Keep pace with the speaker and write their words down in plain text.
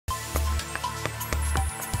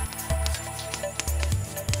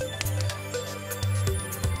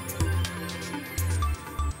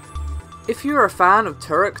If you're a fan of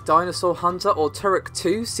Turok, Dinosaur Hunter or Turok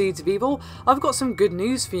 2 Seeds of Evil, I've got some good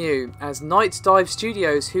news for you, as Night Dive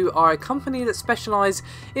Studios, who are a company that specialise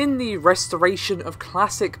in the restoration of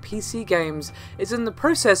classic PC games, is in the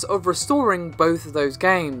process of restoring both of those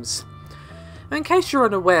games. In case you're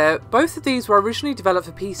unaware, both of these were originally developed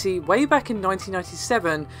for PC way back in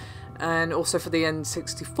 1997, and also for the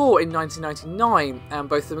N64 in 1999, and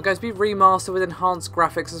both of them are going to be remastered with enhanced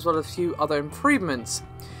graphics as well as a few other improvements.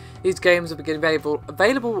 These games will begin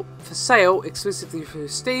available for sale exclusively through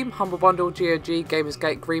Steam, Humble Bundle, GOG,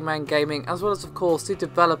 Gamersgate, Greenman Gaming, as well as of course the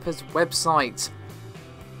developer's website.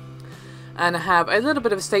 And I have a little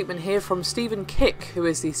bit of a statement here from Stephen Kick, who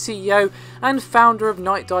is the CEO and founder of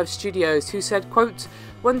Night Dive Studios, who said, quote,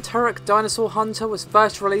 "When Turok Dinosaur Hunter was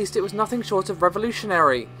first released, it was nothing short of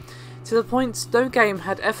revolutionary. To the point, no game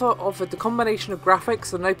had ever offered the combination of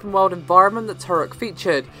graphics and open world environment that Turok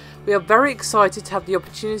featured. We are very excited to have the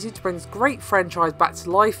opportunity to bring this great franchise back to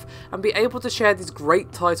life and be able to share these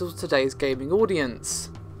great titles with today's gaming audience."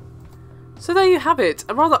 So there you have it,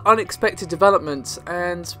 a rather unexpected development,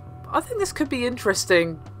 and I think this could be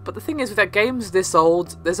interesting, but the thing is, with that games this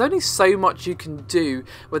old, there's only so much you can do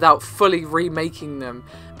without fully remaking them.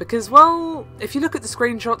 Because, well, if you look at the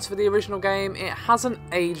screenshots for the original game, it hasn't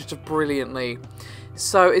aged brilliantly.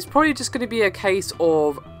 So it's probably just going to be a case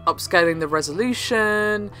of upscaling the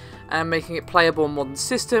resolution and making it playable on modern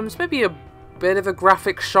systems, maybe a bit of a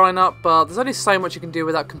graphic shine up, but there's only so much you can do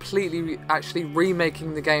without completely actually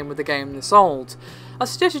remaking the game with the game this old. I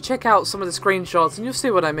suggest you check out some of the screenshots and you'll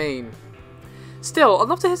see what I mean. Still, I'd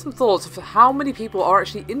love to hear some thoughts of how many people are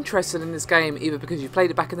actually interested in this game, either because you played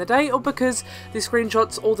it back in the day or because the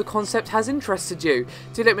screenshots or the concept has interested you.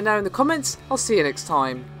 Do let me know in the comments. I'll see you next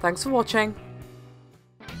time. Thanks for watching.